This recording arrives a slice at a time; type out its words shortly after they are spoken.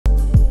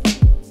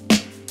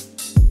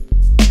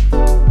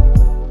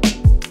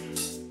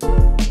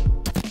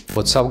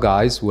What's up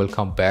guys,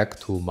 welcome back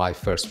to my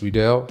first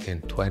video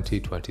in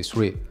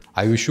 2023.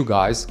 I wish you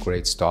guys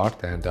great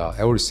start and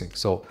everything.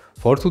 So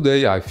for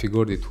today I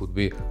figured it would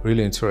be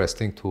really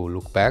interesting to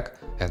look back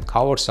and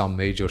cover some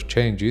major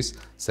changes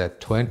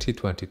that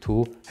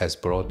 2022 has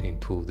brought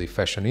into the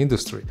fashion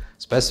industry,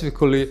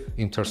 specifically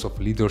in terms of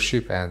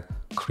leadership and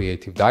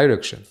creative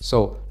direction.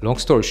 So long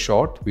story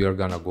short, we are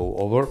gonna go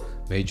over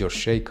major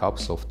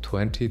shakeups of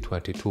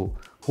 2022.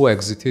 Who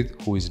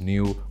exited, who is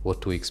new, what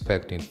to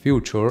expect in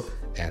future,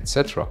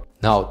 etc.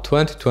 Now,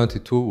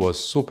 2022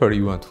 was super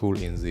eventful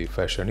in the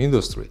fashion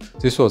industry.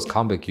 This was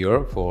comeback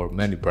year for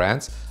many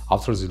brands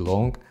after the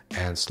long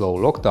and slow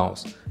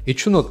lockdowns. It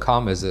should not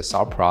come as a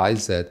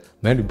surprise that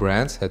many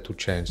brands had to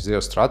change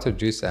their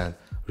strategies and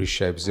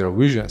reshape their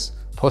visions.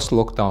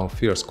 Post-lockdown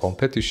fierce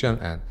competition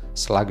and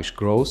sluggish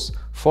growth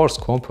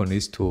forced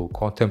companies to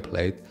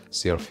contemplate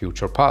their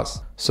future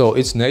paths. So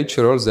it's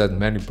natural that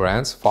many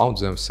brands found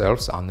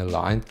themselves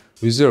unaligned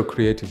with their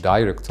creative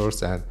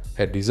directors and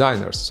head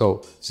designers.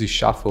 So the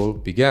shuffle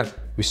began.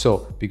 We saw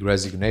big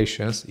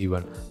resignations,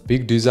 even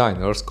big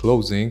designers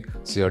closing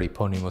their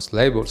eponymous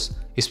labels.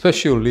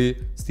 Especially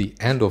the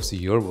end of the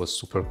year was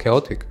super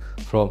chaotic,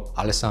 from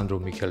Alessandro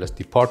Michelle's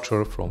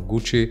departure from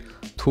Gucci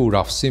to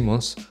Raf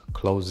Simons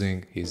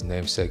closing his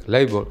namesake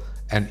label,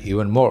 and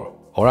even more.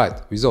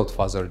 Alright, without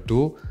further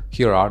ado,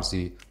 here are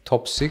the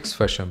top 6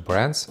 fashion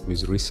brands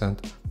with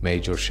recent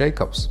major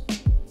shakeups.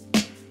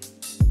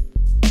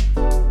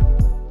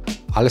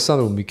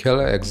 Alessandro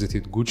Michelle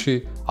exited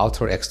Gucci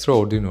after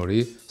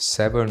extraordinary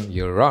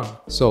 7-year run.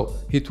 So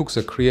he took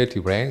the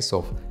creative reins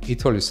of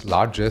Italy's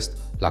largest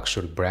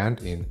luxury brand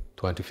in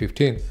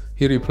 2015.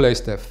 He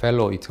replaced a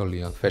fellow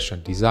Italian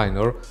fashion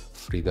designer,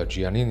 Frida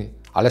Giannini.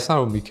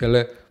 Alessandro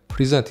Michelle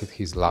presented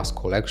his last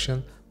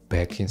collection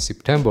back in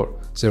September.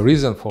 The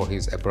reason for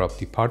his abrupt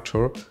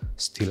departure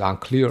still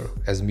unclear.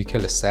 As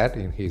Michelle said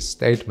in his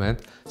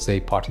statement,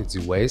 they parted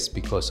the ways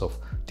because of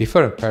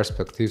different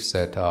perspectives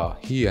that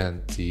he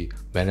and the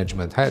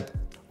management had.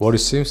 What it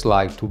seems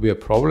like to be a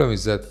problem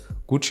is that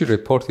Gucci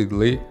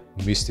reportedly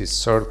missed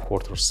its third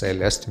quarter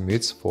sale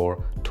estimates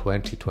for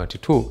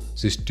 2022.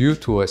 This due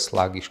to a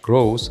sluggish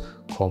growth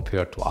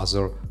compared to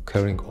other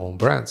Kering own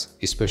brands,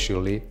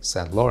 especially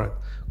Saint Laurent.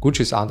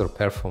 Gucci's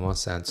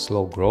underperformance and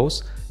slow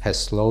growth has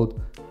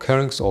slowed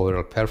Kering's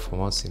overall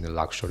performance in the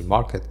luxury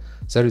market,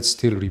 that it's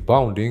still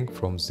rebounding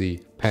from the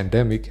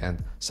pandemic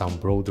and some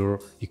broader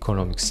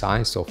economic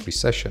signs of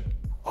recession.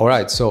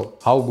 Alright, so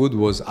how good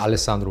was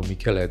Alessandro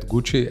Michelle at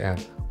Gucci and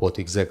what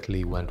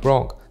exactly went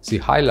wrong? The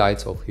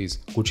highlights of his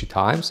Gucci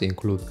times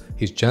include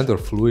his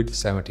gender-fluid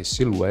 70s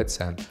silhouettes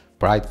and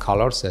bright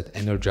colors that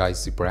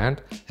energized the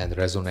brand and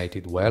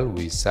resonated well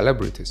with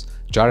celebrities.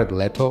 Jared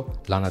Leto,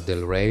 Lana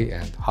Del Rey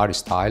and Harry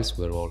Styles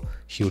were all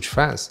huge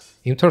fans.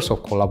 In terms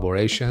of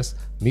collaborations,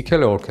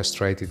 Michelle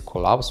orchestrated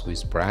collabs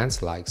with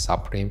brands like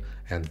Supreme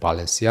and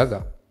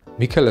Balenciaga.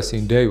 Michelle's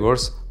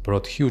endeavors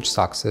brought huge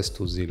success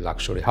to the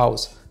luxury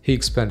house. He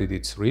expanded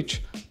its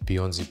reach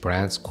beyond the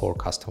brand's core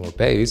customer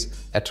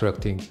base,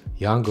 attracting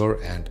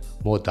younger and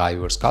more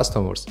diverse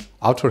customers.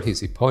 After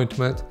his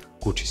appointment,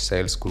 Gucci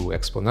sales grew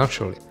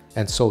exponentially,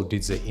 and so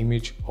did the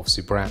image of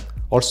the brand.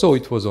 Also,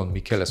 it was on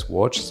Michelle's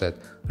watch that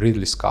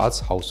Ridley Scott's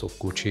House of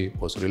Gucci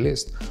was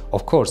released.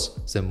 Of course,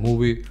 the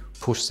movie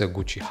pushed the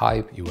Gucci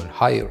hype even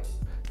higher.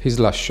 His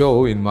last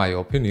show, in my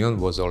opinion,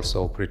 was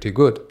also pretty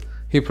good.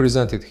 He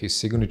presented his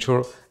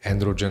signature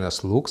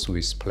androgynous looks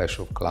with splash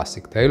of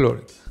classic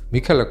tailoring.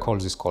 Michelle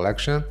called this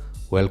collection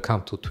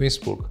Welcome to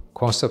Twinsburg.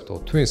 Concept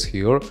of twins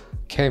here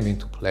came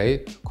into play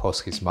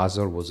because his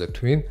mother was a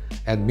twin,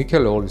 and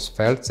Michelle always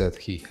felt that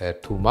he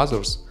had two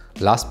mothers.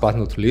 Last but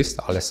not least,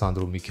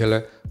 Alessandro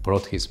Michelle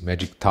brought his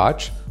magic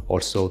touch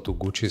also to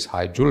Gucci's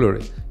high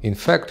jewelry. In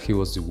fact, he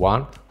was the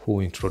one who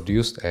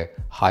introduced a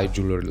high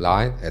jewelry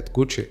line at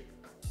Gucci.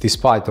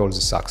 Despite all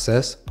the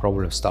success,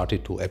 problems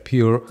started to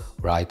appear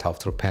right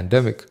after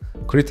pandemic.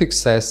 Critics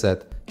says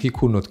that he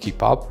could not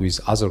keep up with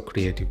other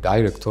creative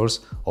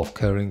directors of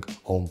Kering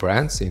own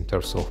brands in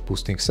terms of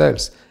boosting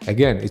sales.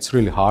 Again, it's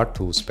really hard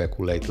to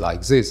speculate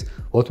like this.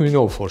 What we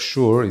know for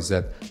sure is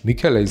that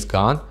Michelle is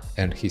gone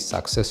and his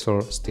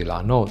successor still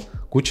unknown.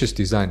 Gucci's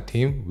design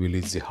team will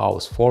lead the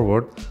house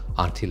forward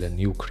until a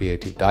new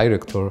creative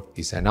director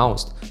is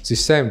announced. The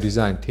same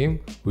design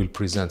team will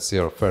present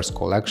their first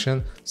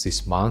collection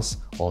this month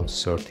on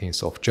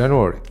 13th of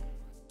January.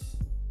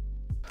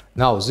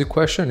 Now, the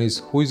question is,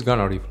 who is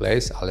gonna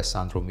replace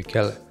Alessandro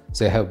Michelle?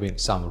 There have been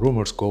some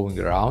rumors going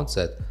around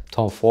that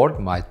Tom Ford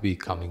might be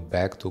coming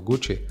back to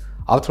Gucci.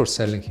 After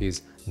selling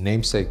his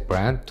namesake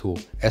brand to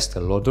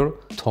Estée Lauder,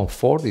 Tom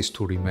Ford is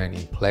to remain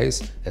in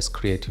place as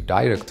creative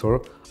director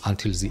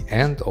until the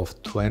end of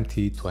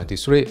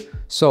 2023.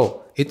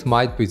 So it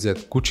might be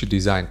that Gucci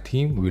design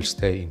team will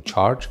stay in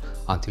charge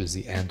until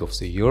the end of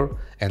the year,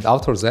 and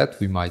after that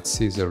we might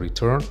see the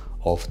return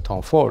of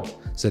Tom Ford,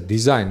 the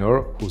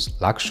designer whose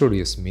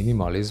luxurious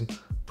minimalism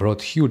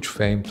brought huge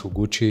fame to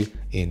Gucci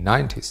in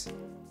 90s.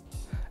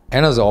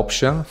 Another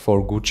option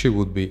for Gucci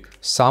would be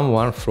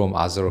someone from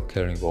other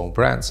Kering own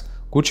brands.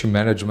 Gucci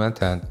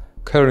management and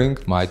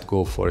Kering might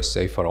go for a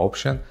safer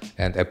option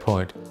and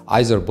appoint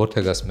either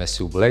Bottega's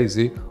Matthew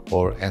Blazy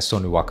or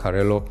Anthony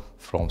Vaccarello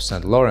from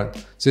Saint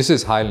Laurent. This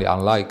is highly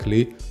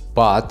unlikely,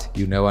 but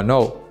you never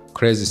know.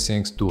 Crazy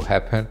things do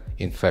happen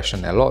in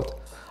fashion a lot.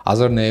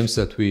 Other names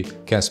that we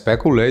can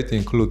speculate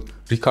include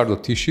Riccardo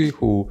Tisci,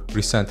 who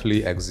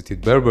recently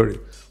exited Burberry.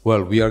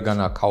 Well, we are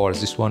gonna cover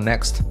this one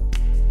next.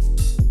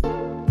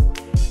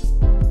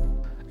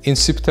 In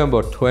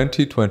September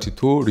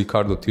 2022,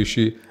 Riccardo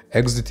Tisci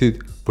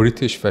exited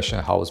British fashion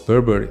house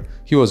Burberry.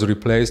 He was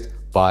replaced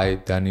by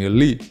Daniel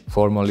Lee,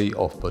 formerly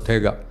of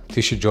Bottega.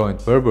 Tisci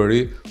joined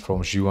Burberry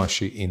from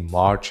Givenchy in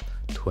March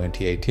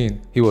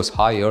 2018. He was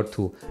hired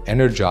to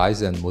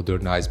energize and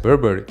modernize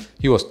Burberry.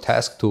 He was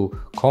tasked to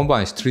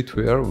combine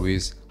streetwear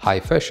with high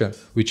fashion,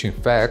 which in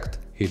fact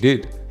he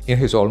did. In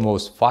his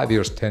almost 5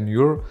 years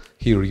tenure,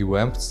 he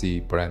revamped the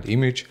brand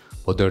image,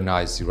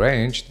 modernized the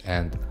range,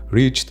 and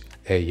reached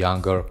a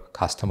younger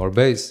customer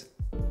base.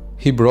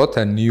 He brought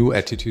a new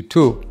attitude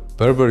too.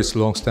 Burberry's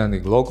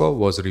long-standing logo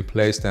was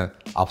replaced and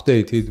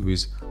updated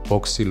with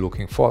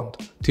boxy-looking font.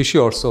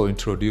 Tisci also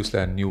introduced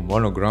a new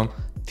monogram,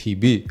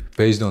 TB,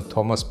 based on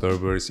Thomas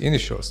Burberry's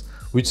initials,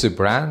 which the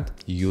brand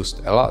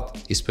used a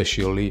lot,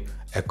 especially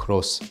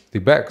across the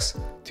bags.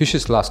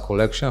 Tisci's last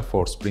collection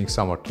for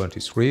Spring-Summer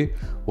 23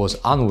 was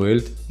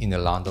unveiled in a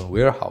London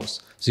warehouse.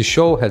 The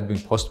show had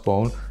been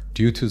postponed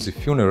due to the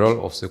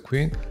funeral of the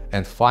Queen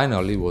and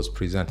finally was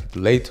presented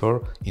later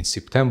in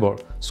September,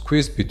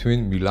 squeezed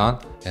between Milan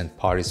and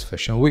Paris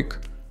Fashion Week.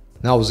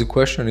 Now the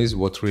question is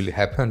what really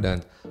happened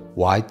and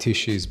why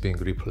Tisci is being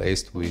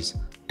replaced with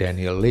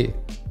Daniel Lee.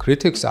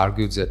 Critics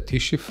argued that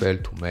Tisci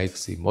failed to make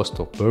the most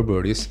of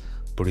Burberry's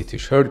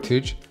British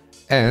heritage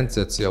and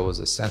that there was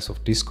a sense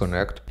of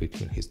disconnect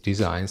between his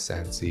designs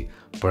and the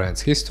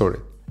brand's history.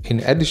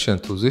 In addition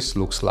to this,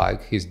 looks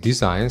like his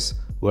designs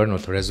were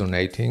not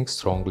resonating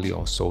strongly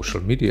on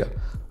social media,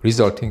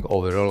 resulting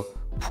overall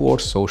poor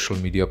social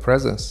media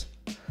presence.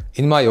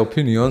 In my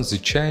opinion, the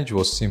change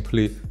was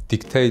simply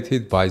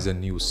dictated by the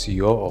new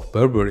CEO of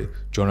Burberry,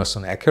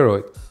 Jonathan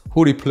Akeroyd,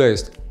 who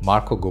replaced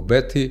Marco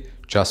Gobbetti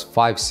just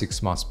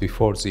 5-6 months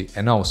before the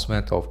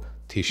announcement of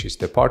Tisci's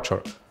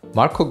departure.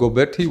 Marco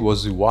Gobbetti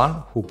was the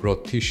one who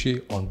brought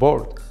Tisci on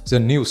board. The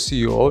new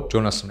CEO,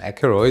 Jonathan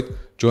Akeroyd,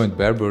 joined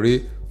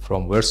Burberry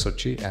from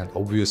Versace and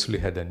obviously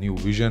had a new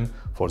vision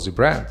for the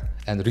brand,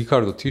 and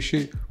Riccardo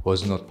Tisci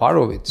was not part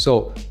of it.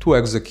 So, to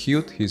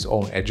execute his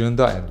own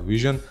agenda and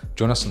vision,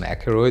 Jonathan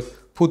Akeroyd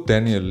put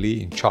Daniel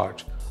Lee in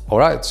charge.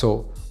 Alright,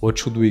 so what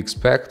should we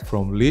expect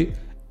from Lee,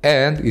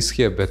 and is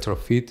he a better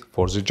fit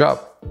for the job?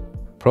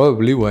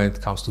 Probably when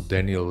it comes to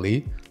Daniel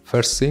Lee,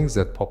 first thing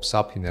that pops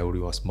up in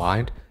everyone's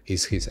mind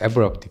is his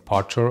abrupt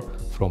departure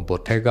from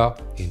Bottega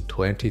in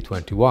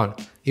 2021.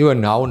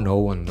 Even now, no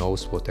one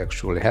knows what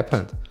actually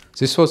happened.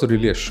 This was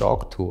really a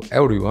shock to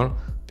everyone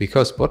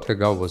because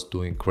Bottega was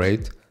doing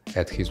great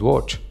at his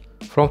watch.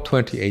 From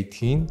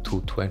 2018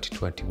 to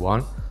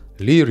 2021,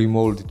 Lee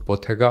remolded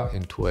Bottega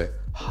into a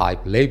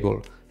hype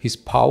label. His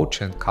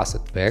pouch and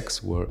cassette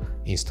bags were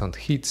instant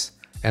hits,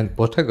 and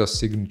Bottega's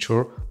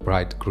signature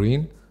bright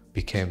green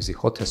became the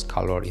hottest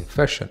color in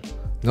fashion.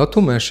 Not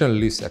to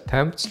mention Lee's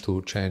attempts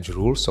to change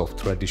rules of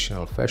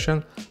traditional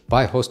fashion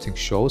by hosting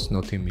shows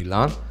not in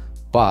Milan,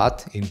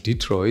 but in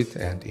Detroit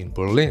and in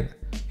Berlin.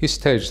 He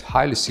staged a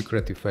highly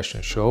secretive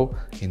fashion show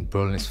in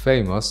Berlin's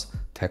famous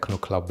techno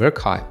club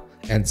Berghain,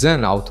 and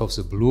then out of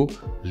the blue,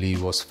 Lee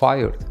was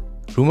fired.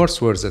 Rumors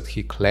were that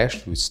he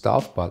clashed with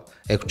staff, but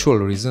actual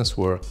reasons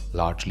were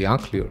largely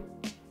unclear.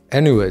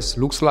 Anyways,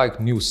 looks like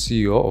new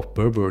CEO of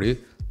Burberry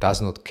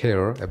does not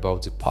care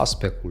about the past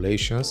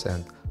speculations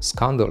and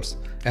scandals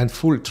and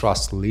fully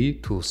trusts Lee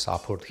to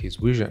support his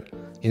vision.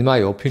 In my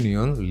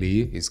opinion,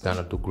 Lee is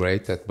gonna do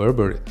great at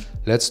Burberry.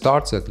 Let's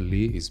start that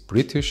Lee is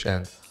British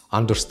and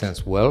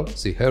understands well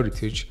the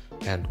heritage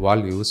and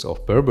values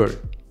of Burberry.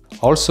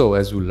 Also,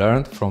 as we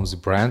learned from the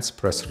brand's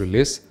press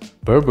release,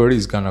 Burberry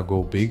is gonna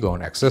go big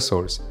on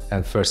accessories,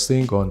 and first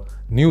thing on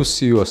new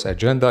CEO's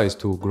agenda is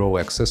to grow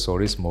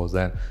accessories more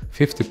than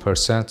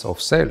 50%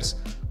 of sales.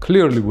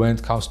 Clearly, when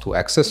it comes to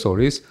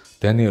accessories,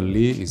 Daniel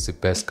Lee is the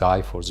best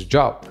guy for the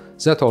job.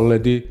 That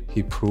already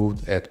he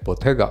proved at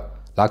Bottega.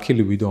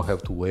 Luckily, we don't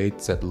have to wait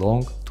that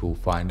long to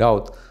find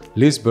out.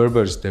 Lee's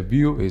Burberry's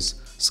debut is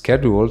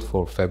scheduled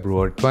for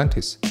February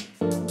 20th.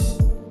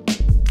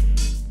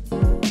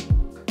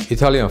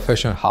 Italian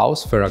fashion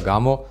house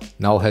Ferragamo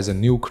now has a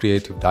new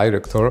creative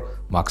director,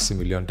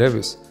 Maximilian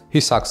Davis. He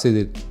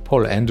succeeded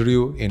Paul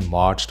Andrew in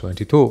March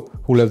 22,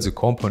 who left the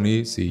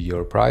company the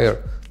year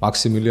prior.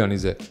 Maximilian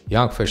is a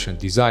young fashion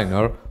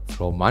designer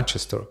from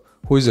Manchester,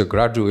 who is a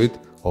graduate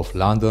of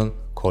London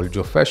College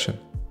of Fashion.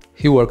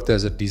 He worked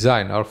as a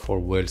designer for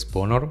Wales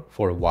Bonner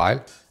for a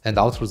while, and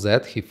after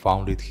that he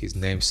founded his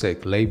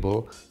namesake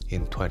label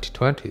in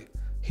 2020.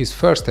 His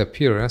first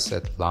appearance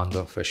at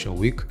London Fashion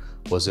Week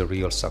was a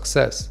real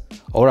success.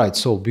 Alright,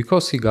 so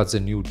because he got the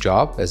new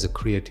job as a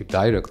creative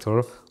director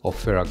of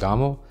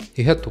Ferragamo,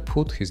 he had to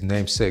put his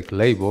namesake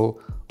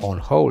label on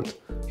hold.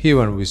 He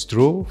even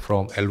withdrew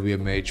from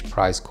LVMH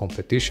prize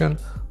competition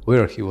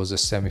where he was a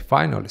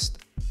semi-finalist.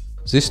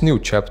 This new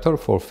chapter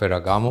for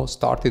Ferragamo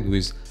started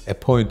with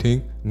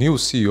appointing new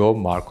CEO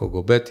Marco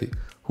Gobbetti,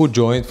 who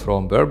joined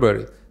from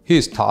Burberry. He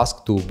is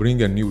tasked to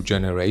bring a new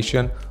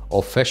generation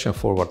of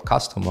fashion-forward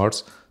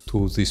customers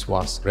to this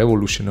once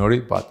revolutionary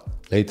but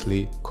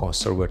lately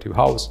conservative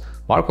house.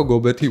 Marco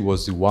Gobbetti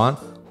was the one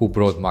who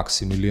brought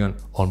Maximilian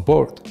on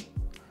board.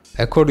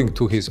 According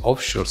to his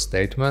official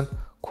statement,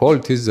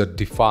 qualities that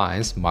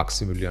defines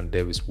Maximilian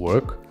Davis'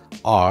 work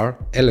are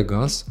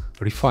elegance,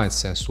 refined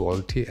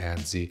sensuality, and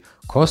the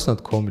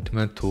constant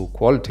commitment to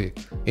quality.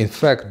 In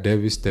fact,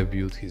 Davis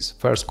debuted his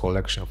first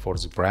collection for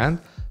the brand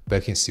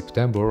back in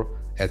September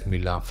at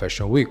Milan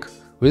Fashion Week.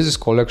 With this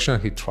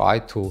collection, he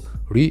tried to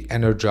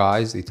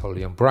re-energize the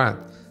Italian brand.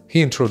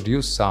 He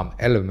introduced some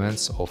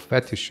elements of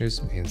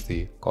fetishism in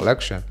the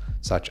collection,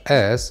 such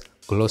as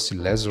glossy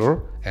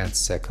leather and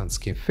second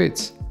skin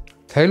fits.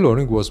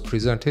 Tailoring was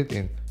presented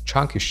in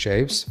chunky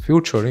shapes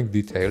featuring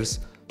details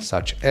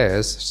such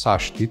as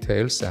sash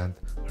details and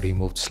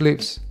removed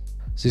sleeves.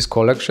 This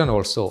collection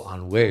also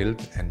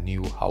unveiled a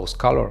new house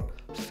color,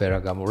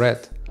 Ferragamo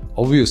red.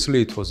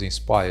 Obviously, it was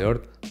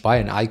inspired by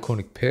an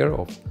iconic pair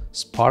of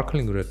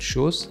sparkling red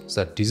shoes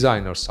that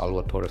designer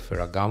Salvatore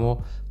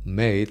Ferragamo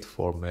made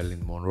for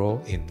Marilyn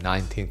Monroe in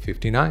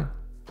 1959.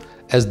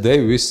 As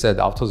Davis said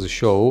after the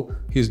show,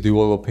 he's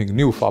developing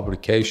new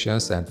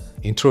fabrications and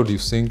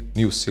introducing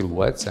new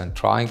silhouettes and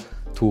trying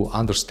to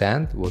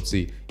understand what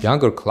the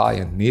younger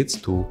client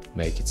needs to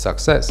make it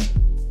success.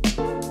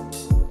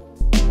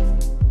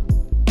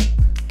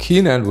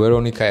 Keane and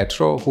Veronica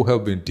Etro, who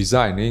have been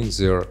designing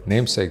their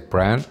namesake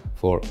brand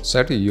for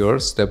 30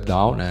 years, stepped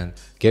down and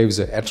gave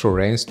the Etro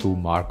reins to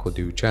Marco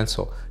Di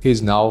Vincenzo. He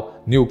is now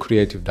new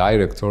creative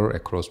director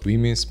across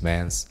women's,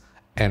 men's,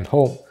 and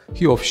home.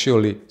 He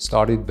officially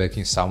started back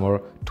in summer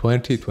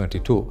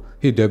 2022.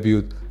 He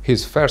debuted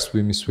his first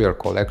women's wear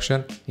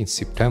collection in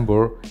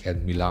September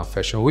at Milan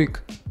Fashion Week.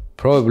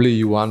 Probably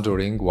you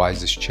wondering why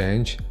this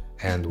change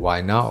and why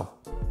now?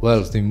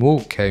 Well, the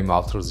move came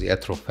after the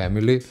Etro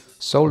family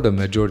sold a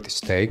majority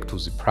stake to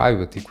the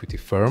private equity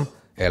firm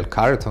El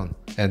Carreton,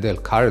 and El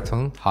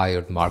Carreton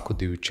hired Marco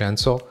Di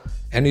Vincenzo,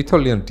 an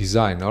Italian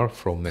designer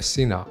from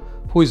Messina,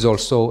 who is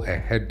also a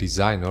head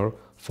designer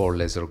for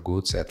leather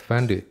goods at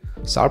Fendi.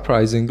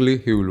 Surprisingly,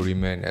 he will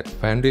remain at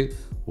Fendi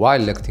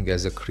while acting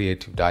as a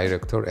creative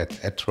director at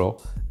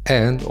Etro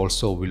and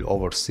also will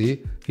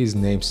oversee his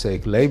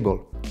namesake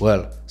label.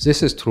 Well,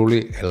 this is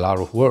truly a lot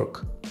of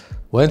work.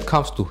 When it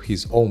comes to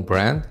his own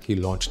brand, he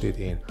launched it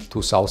in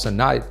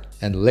 2009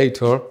 and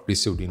later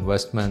received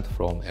investment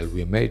from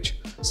LVMH.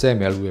 Same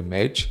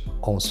LVMH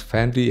owns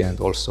Fendi and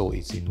also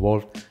is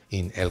involved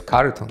in El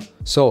Carreton.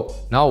 So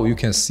now you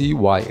can see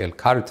why El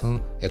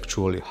Carreton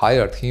actually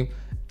hired him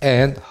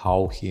and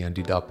how he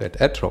ended up at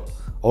Etro.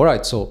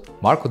 Alright, so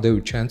Marco Di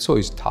Vincenzo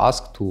is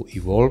tasked to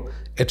evolve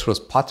Etro's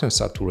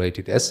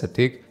pattern-saturated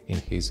aesthetic in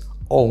his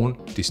own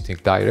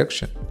distinct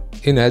direction.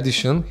 In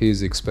addition, he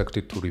is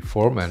expected to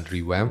reform and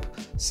revamp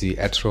the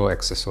Etro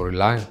accessory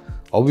line.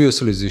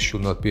 Obviously, this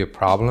should not be a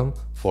problem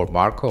for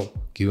Marco,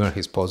 given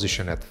his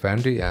position at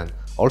Fendi and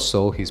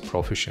also his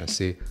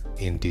proficiency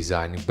in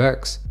designing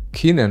bags.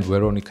 Keane and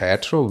Veronica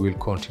Etro will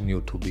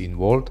continue to be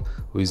involved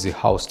with the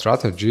house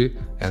strategy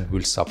and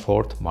will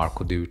support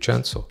Marco Di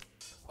Vincenzo.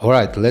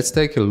 Alright, let's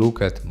take a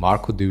look at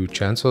Marco Di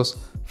Vincenzo's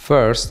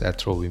first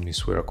Etro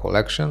women's wear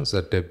collection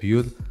that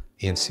debuted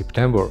in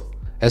September.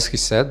 As he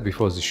said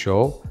before the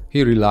show,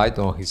 he relied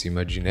on his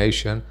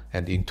imagination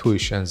and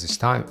intuition this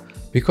time,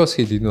 because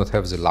he did not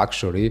have the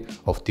luxury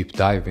of deep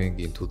diving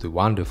into the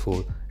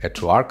wonderful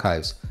Etro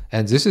archives,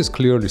 and this is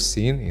clearly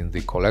seen in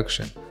the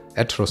collection.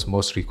 Etro's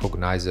most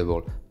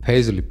recognizable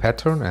paisley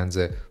pattern and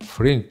the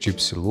fringe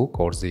gypsy look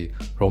or the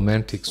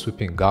romantic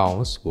sweeping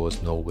gowns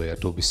was nowhere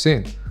to be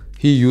seen.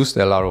 He used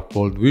a lot of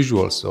bold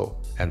visuals though,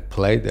 and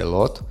played a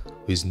lot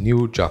with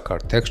new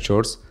jacquard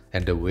textures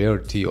and a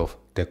variety of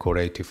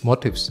decorative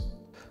motifs.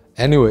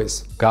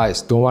 Anyways,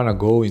 guys, don't wanna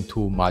go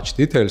into much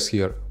details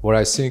here. What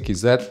I think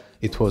is that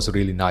it was a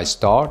really nice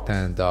start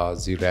and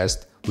the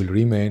rest will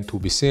remain to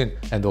be seen.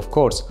 And of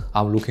course,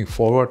 I'm looking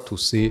forward to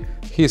see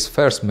his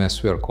first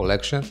menswear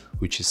collection,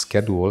 which is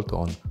scheduled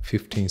on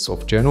 15th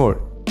of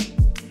January.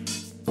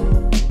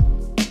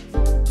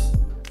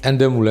 And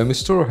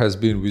Demeulemeester has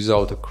been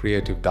without a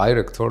creative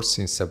director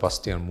since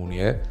Sébastien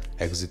Mounier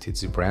exited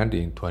the brand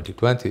in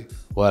 2020.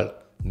 Well,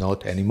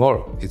 not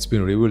anymore. It's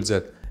been revealed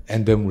that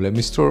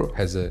Demeulemeester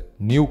has a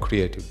new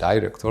creative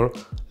director,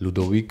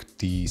 Ludovic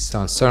de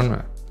Saint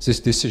Sernin. This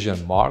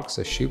decision marks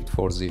a shift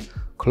for the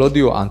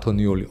Claudio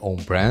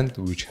Antonioli-owned brand,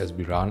 which has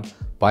been run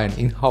by an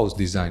in-house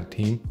design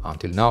team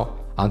until now.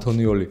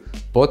 Antonioli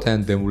bought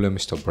an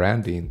Demeulemeester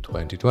brand in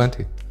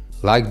 2020.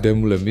 Like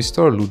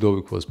Demeulemeester,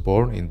 Ludovic was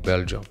born in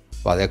Belgium,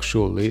 but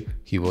actually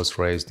he was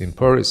raised in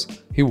Paris.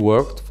 He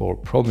worked for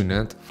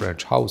prominent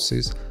French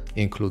houses,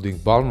 including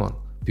Balmain,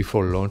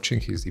 before launching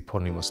his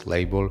eponymous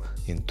label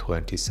in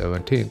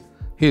 2017.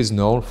 He is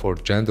known for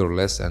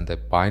genderless and a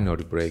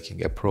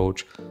binary-breaking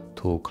approach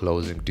to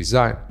clothing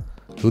design.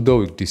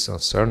 Ludovic de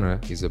Saint Sernin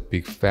is a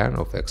big fan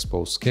of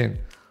exposed skin.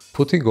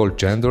 putting all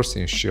genders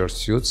in sheer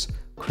suits,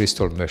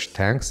 crystal mesh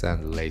tanks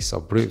and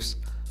lace-up briefs.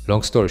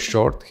 Long story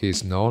short, he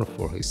is known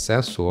for his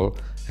sensual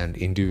and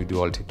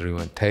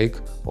individuality-driven take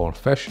on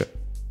fashion.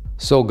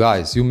 So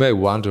guys, you may be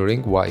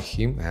wondering why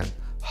him and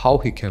how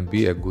he can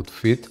be a good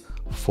fit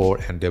for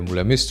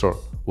Demeulemeester.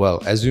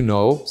 Well, as you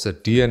know, the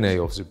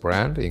DNA of the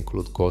brand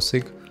includes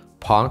Gothic,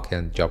 punk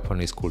and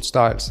Japanese cool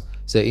styles.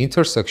 The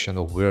intersection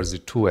of where the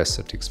two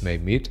aesthetics may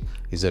meet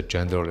is a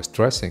genderless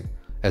dressing.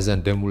 As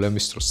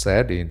Demeulemeester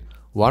said in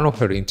one of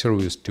her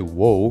interviews to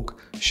Vogue,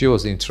 she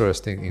was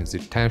interested in the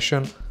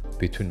tension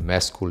between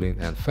masculine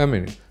and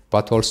feminine,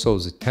 but also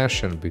the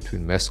tension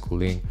between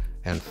masculine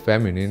and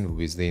feminine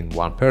within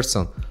one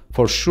person.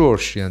 For sure,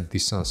 she and de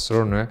Saint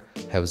Sernin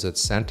have that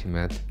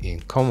sentiment in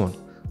common.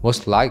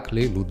 Most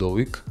likely,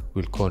 Ludovic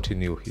will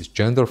continue his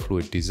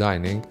gender-fluid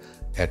designing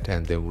at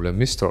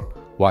Demeulemeester,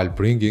 while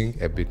bringing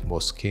a bit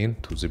more skin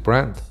to the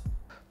brand.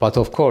 But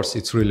of course,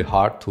 it's really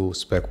hard to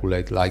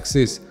speculate like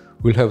this.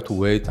 We'll have to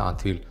wait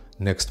until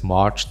next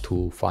March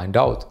to find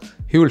out.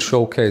 He will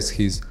showcase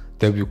his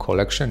debut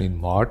collection in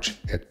March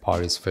at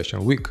Paris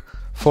Fashion Week.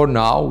 For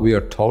now, we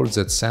are told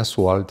that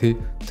sensuality,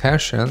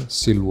 tension,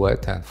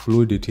 silhouette and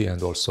fluidity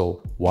and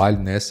also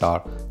wildness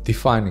are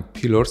defining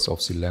pillars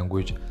of the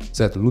language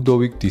that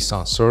Ludovic de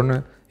Saint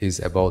Sernin is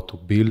about to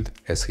build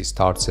as he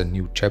starts a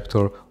new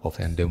chapter of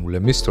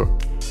Demeulemeester.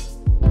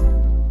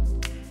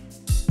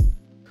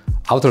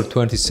 After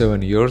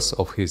 27 years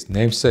of his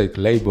namesake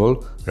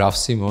label, Raf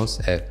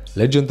Simons, a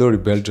legendary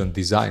Belgian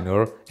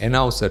designer,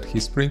 announced that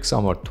his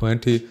Spring-Summer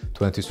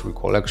 2023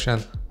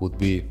 collection would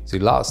be the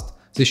last.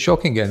 This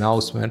shocking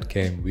announcement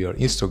came via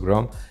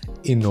Instagram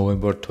in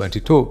November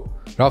 22.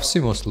 Raf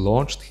Simons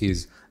launched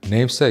his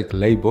namesake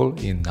label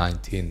in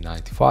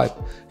 1995.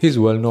 He is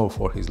well known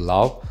for his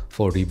love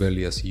for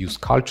rebellious youth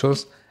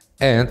cultures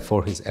and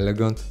for his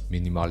elegant,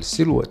 minimalist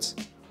silhouettes.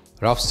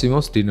 Raf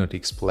Simons did not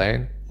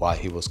explain why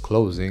he was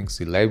closing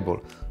the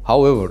label.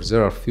 However,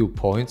 there are few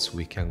points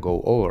we can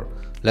go over.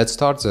 Let's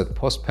start that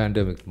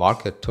post-pandemic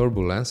market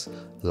turbulence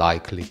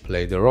likely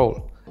played a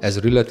role. As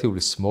a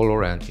relatively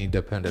smaller and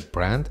independent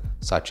brand,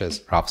 such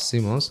as Raf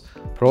Simons,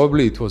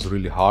 probably it was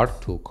really hard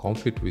to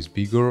compete with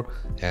bigger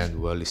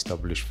and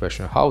well-established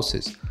fashion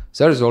houses.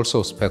 There is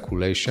also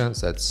speculation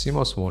that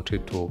Simons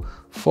wanted to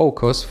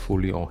focus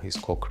fully on his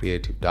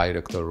co-creative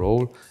director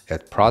role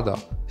at Prada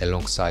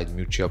alongside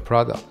Miuccia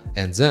Prada,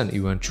 and then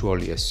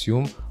eventually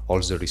assume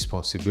all the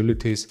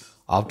responsibilities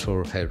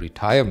after her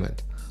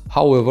retirement.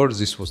 However,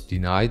 this was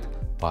denied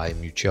by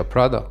Miuccia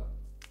Prada.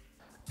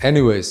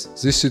 Anyways,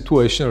 this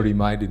situation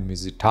reminded me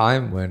the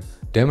time when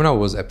Demna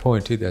was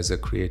appointed as a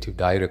creative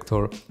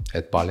director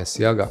at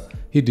Balenciaga.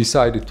 He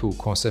decided to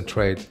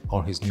concentrate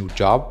on his new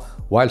job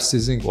while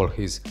ceasing all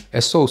his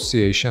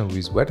association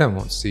with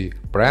Vetements, the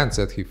brands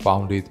that he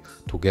founded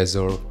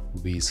together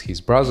with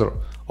his brother.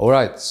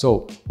 Alright,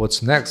 so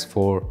what's next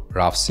for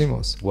Raf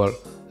Simons? Well,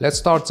 let's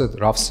start that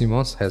Raf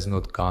Simons has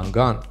not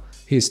gone.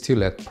 He is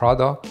still at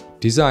Prada,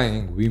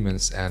 designing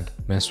women's and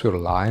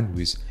menswear line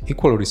with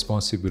equal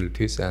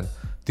responsibilities and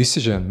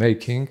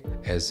decision-making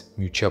as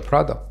Miuccia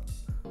Prada.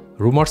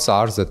 Rumors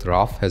are that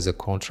Raf has a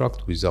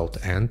contract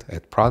without end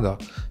at Prada,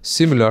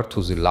 similar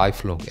to the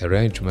lifelong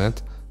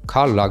arrangement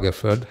Karl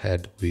Lagerfeld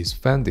had with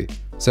Fendi.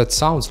 That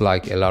sounds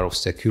like a lot of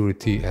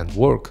security and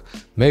work.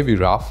 Maybe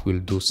Raf will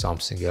do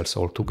something else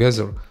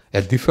altogether,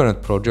 a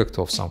different project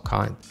of some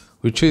kind,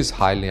 which is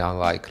highly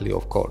unlikely,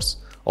 of course.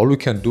 All we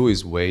can do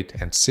is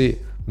wait and see.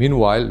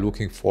 Meanwhile,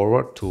 looking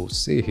forward to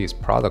see his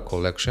Prada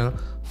collection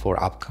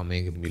for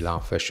upcoming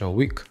Milan Fashion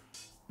Week.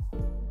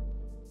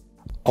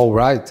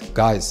 Alright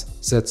guys,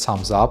 that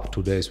sums up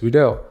today's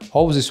video.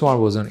 Hope this one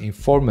was an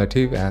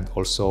informative and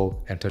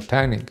also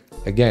entertaining.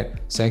 Again,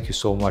 thank you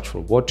so much for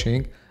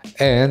watching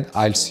and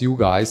I'll see you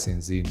guys in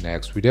the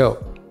next video.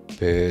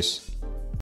 Peace.